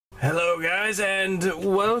Hello guys, and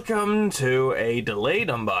welcome to a delayed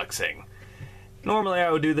unboxing. Normally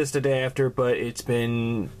I would do this the day after, but it's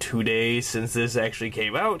been 2 days since this actually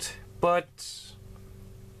came out. But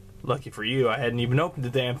lucky for you, I hadn't even opened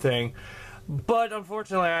the damn thing. But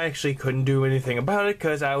unfortunately I actually couldn't do anything about it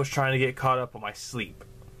because I was trying to get caught up on my sleep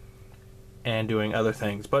and doing other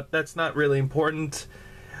things. But that's not really important.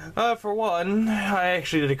 For one, I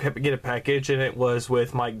actually did get a package, and it was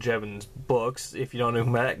with Mike Jevons' books. If you don't know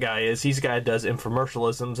who that guy is, he's the guy that does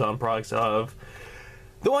infomercialisms on products of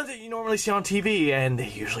the ones that you normally see on TV, and they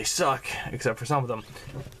usually suck, except for some of them.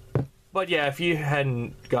 But yeah, if you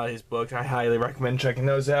hadn't got his books, I highly recommend checking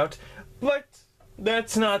those out. But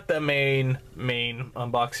that's not the main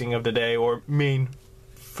unboxing of the day, or main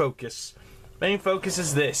focus. Main focus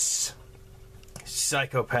is this.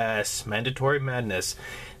 Psycho-Pass Mandatory Madness.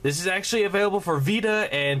 This is actually available for Vita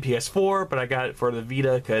and PS4, but I got it for the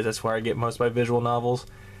Vita because that's where I get most of my visual novels.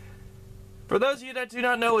 For those of you that do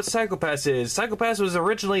not know what Psycho-Pass is, Psycho-Pass was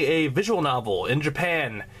originally a visual novel in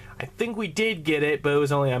Japan. I think we did get it, but it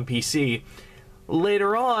was only on PC.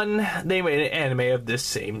 Later on, they made an anime of this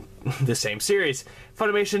same series.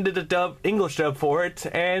 Funimation did a English dub for it,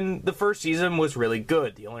 and the first season was really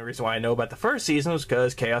good. The only reason why I know about the first season was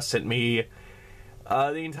because Chaos sent me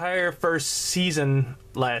the entire first season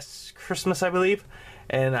last Christmas, I believe,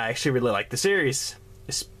 and I actually really liked the series.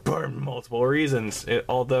 It's for multiple reasons,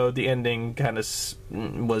 although the ending kind of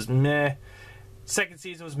was meh. Second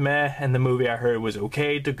season was meh, and the movie I heard was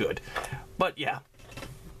okay to good. But yeah.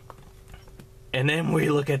 And then we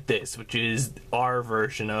look at this, which is our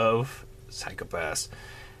version of Psycho-Pass.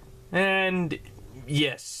 And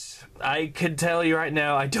yes, I could tell you right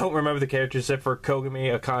now, I don't remember the characters except for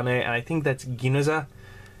Kogami, Akane, and I think that's Ginaza.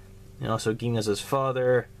 And also Ginaza's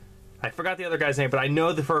father. I forgot the other guy's name, but I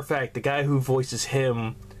know for a fact the guy who voices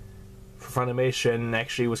him for Funimation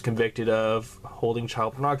actually was convicted of holding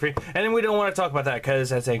child pornography. And then we don't want to talk about that because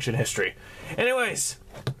that's ancient history. Anyways,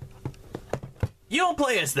 you don't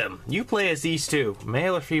play as them. You play as these two,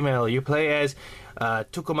 male or female. You play as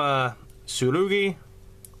Takuma Tsurugi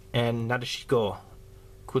and Nadeshiko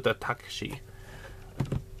Kutatakashi.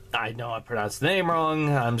 I know I pronounced the name wrong.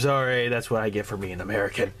 I'm sorry. That's what I get for being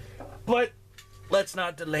American. But let's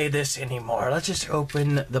not delay this anymore. Let's just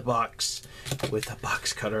open the box with a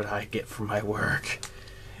box cutter that I get from my work.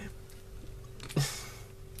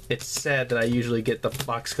 It's sad that I usually get the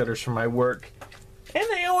box cutters from my work, and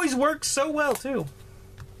they always work so well too.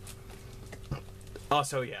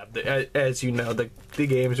 Also, yeah, as you know, the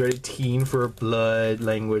game is rated teen for blood,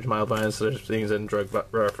 language, mild violence, such things, and drug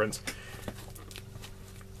reference.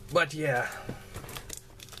 But yeah,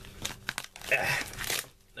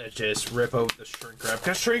 let's just rip open the shrink wrap,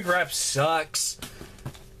 because shrink wrap sucks.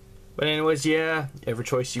 But anyways, yeah, every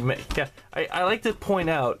choice you make, yeah, I like to point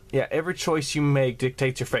out, yeah, every choice you make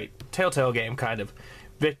dictates your fate. Telltale game, kind of.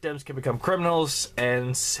 Victims can become criminals,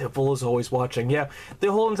 and civil is always watching. Yeah,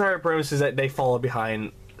 the whole entire premise is that they follow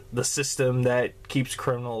behind the system that keeps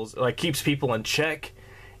criminals, like keeps people in check,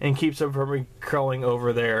 and keeps them from crawling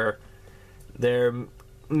over their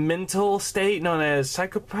mental state known as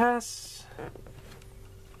Psycho-Pass.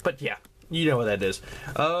 But yeah, you know what that is.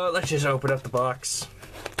 Let's just open up the box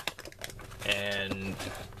and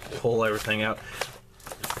pull everything out.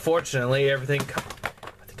 Fortunately, everything.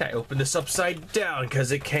 I opened this upside down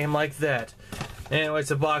because it came like that. Anyways,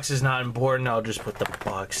 the box is not important. I'll just put the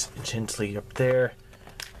box gently up there.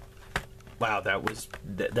 Wow,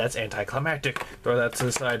 that's anticlimactic. Throw that to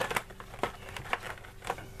the side.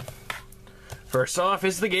 First off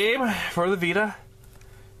is the game for the Vita.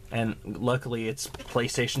 And luckily it's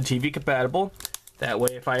PlayStation TV compatible. That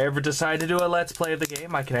way if I ever decide to do a Let's Play of the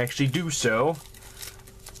game, I can actually do so.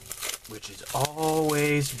 Which is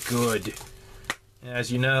always good.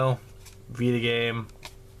 As you know, Vita game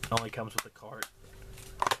only comes with a cart.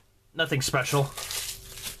 Nothing special.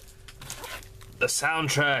 The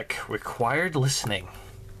soundtrack, required listening.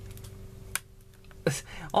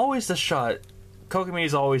 Always the shot. Kogami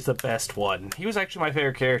is always the best one. He was actually my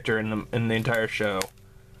favorite character in the entire show.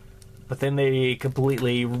 But then they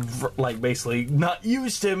completely, like, basically not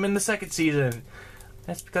used him in the second season.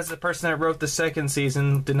 That's because the person that wrote the second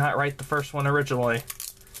season did not write the first one originally.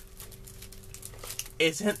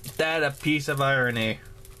 Isn't that a piece of irony?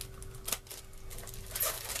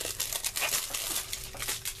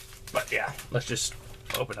 But yeah, let's just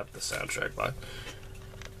open up the soundtrack box.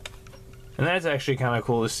 And that's actually kind of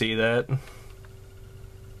cool to see that.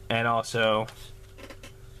 And also,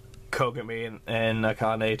 Kogami and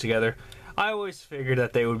Akane together. I always figured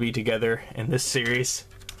that they would be together in this series,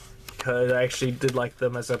 because I actually did like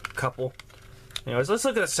them as a couple. Anyways, let's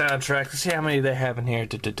look at the soundtrack. Let's see how many they have in here.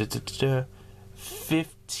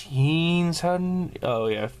 15 sound. Oh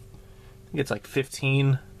yeah, I think it's like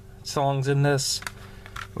 15 songs in this,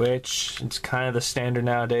 which it's kind of the standard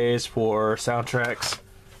nowadays for soundtracks.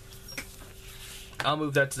 I'll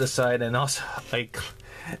move that to the side, and also like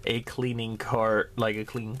a cleaning cart, like a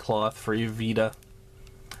clean cloth for your Vita.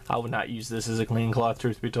 I would not use this as a cleaning cloth,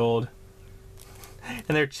 truth be told. And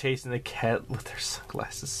they're chasing the cat with their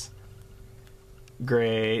sunglasses.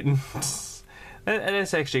 Great. And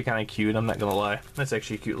it's actually kind of cute, I'm not gonna lie. That's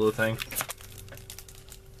actually a cute little thing.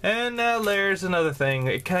 And now there's another thing.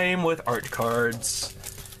 It came with art cards.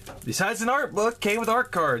 Besides an art book, came with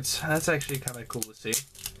art cards. That's actually kind of cool to see.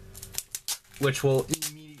 Which will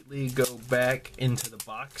immediately go back into the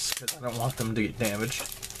box, because I don't want them to get damaged.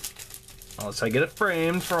 Unless I get it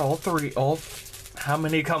framed for all three. How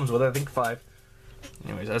many it comes with? I think 5.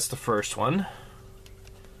 Anyways, that's the first one.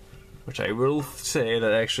 Which I will say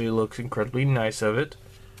that actually looks incredibly nice of it.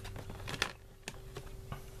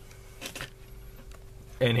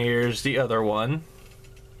 And here's the other one.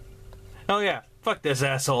 Oh yeah, fuck this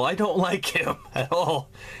asshole. I don't like him at all.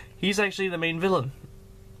 He's actually the main villain.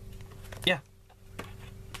 Yeah.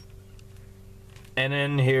 And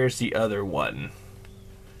then here's the other one.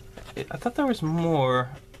 I thought there was more.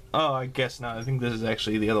 Oh, I guess not. I think this is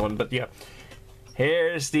actually the other one, but yeah.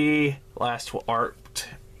 Here's the last art.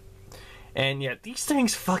 And yeah, these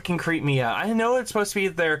things fucking creep me out. I know it's supposed to be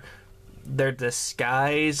their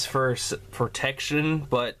disguise for protection,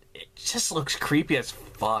 but it just looks creepy as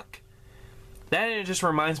fuck. That it just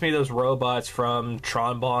reminds me of those robots from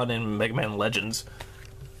Tron and Mega Man Legends.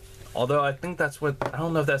 Although I think that's what, I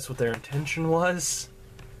don't know if that's what their intention was,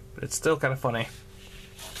 but it's still kind of funny.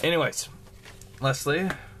 Anyways, Leslie.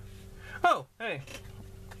 Oh, hey.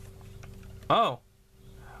 Oh.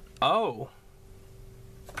 Oh.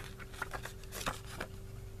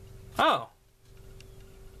 Oh.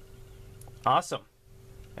 Awesome.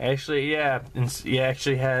 Actually, yeah. He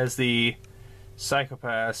actually has the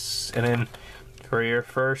Psychopaths, and then for your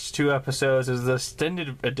first 2 episodes is the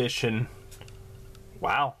extended edition.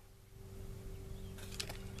 Wow.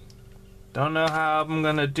 Don't know how I'm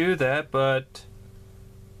gonna do that, but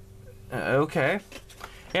okay.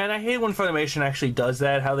 And I hate when Funimation actually does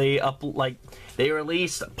that. How they they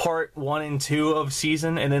release part 1 and 2 of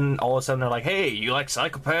season, and then all of a sudden they're like, "Hey, you like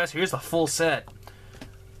Psychopaths? Here's the full set."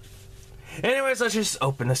 Anyways, let's just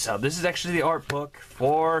open this up. This is actually the art book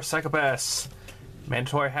for Psychopaths.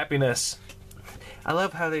 Mandatory Happiness. I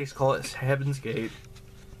love how they call it Heaven's Gate.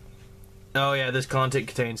 Oh yeah, this content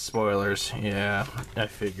contains spoilers. Yeah, I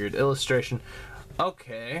figured. Illustration.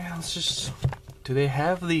 Okay, let's just... Do they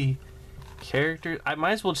have the character? I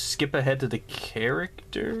might as well just skip ahead to the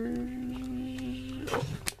character.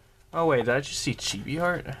 Oh wait, did I just see chibi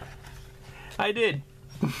art? I did.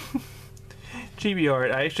 Chibi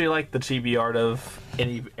art. I actually like the chibi art of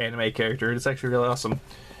any anime character. It's actually really awesome.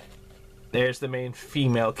 There's the main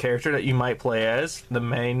female character that you might play as. The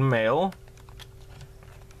main male.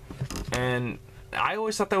 And I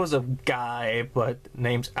always thought that was a guy, but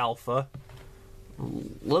name's Alpha.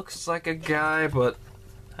 Looks like a guy, but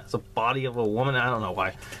has a body of a woman. I don't know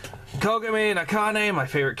why. Kogami and Akane, my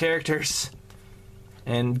favorite characters.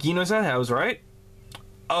 And Gino-san, I was right.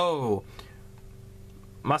 Oh,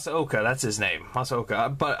 Masaoka, that's his name.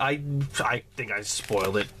 Masaoka. But I think I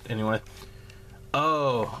spoiled it anyway.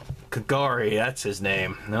 Oh, Kagari, that's his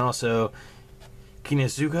name. And also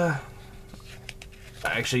Kinizuka.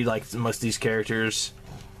 I actually like most of these characters.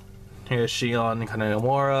 Here's Shion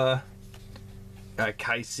Kanamura.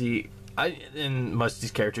 Kaisi. And most of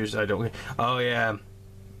these characters I don't... Oh yeah.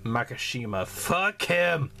 Makashima. Fuck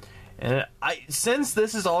him! And since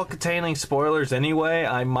this is all containing spoilers anyway,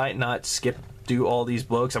 I might not do all these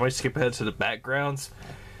books. I might skip ahead to the backgrounds.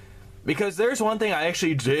 Because there's one thing I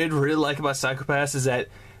actually did really like about Psychopaths is that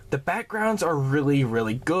the backgrounds are really,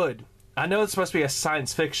 really good. I know it's supposed to be a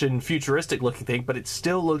science fiction, futuristic looking thing, but it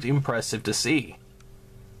still looked impressive to see.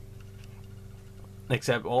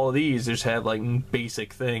 Except all of these just have like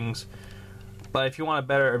basic things. But if you want a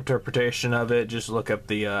better interpretation of it, just look up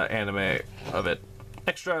the anime of it.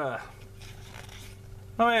 Extra!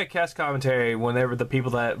 Oh yeah, cast commentary whenever the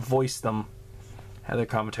people that voiced them had their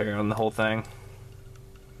commentary on the whole thing.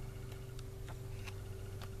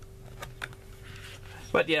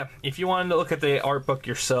 But yeah, if you wanted to look at the art book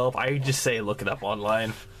yourself, I just say look it up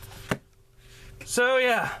online. So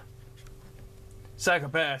yeah,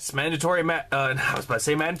 Psychopaths, mandatory I was about to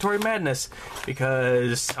say mandatory madness,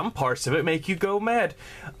 because some parts of it make you go mad.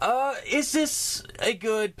 Is this a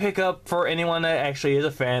good pickup for anyone that actually is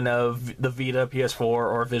a fan of the Vita, PS4,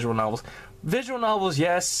 or visual novels? Visual novels,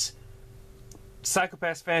 yes.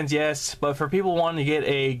 Psycho-Pass fans, yes, but for people wanting to get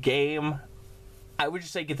a game, I would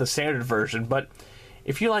just say get the standard version, but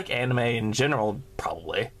if you like anime in general,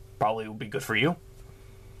 probably would be good for you.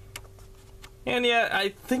 And yeah, I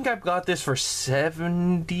think I've got this for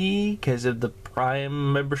 $70 because of the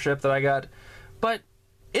Prime membership that I got, but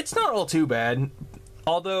it's not all too bad.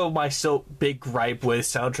 Although my still big gripe with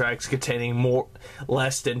soundtracks containing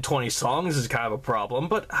less than 20 songs is kind of a problem,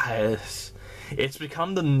 but it's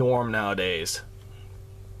become the norm nowadays.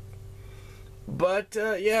 But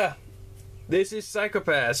yeah, this is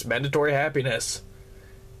Psycho-Pass, Mandatory Happiness.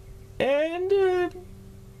 And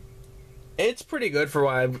it's pretty good for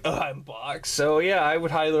what I'm boxed. So yeah, I would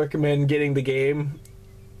highly recommend getting the game,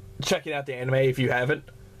 checking out the anime if you haven't.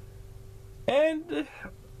 And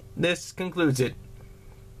this concludes it.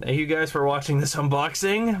 Thank you guys for watching this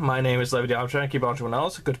unboxing. My name is Levity. I'm trying to keep on to everyone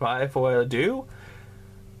else. Goodbye for what I do.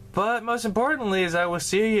 But most importantly is I will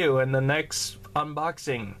see you in the next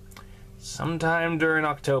unboxing. Sometime during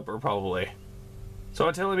October, probably. So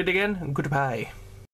until we meet again, goodbye.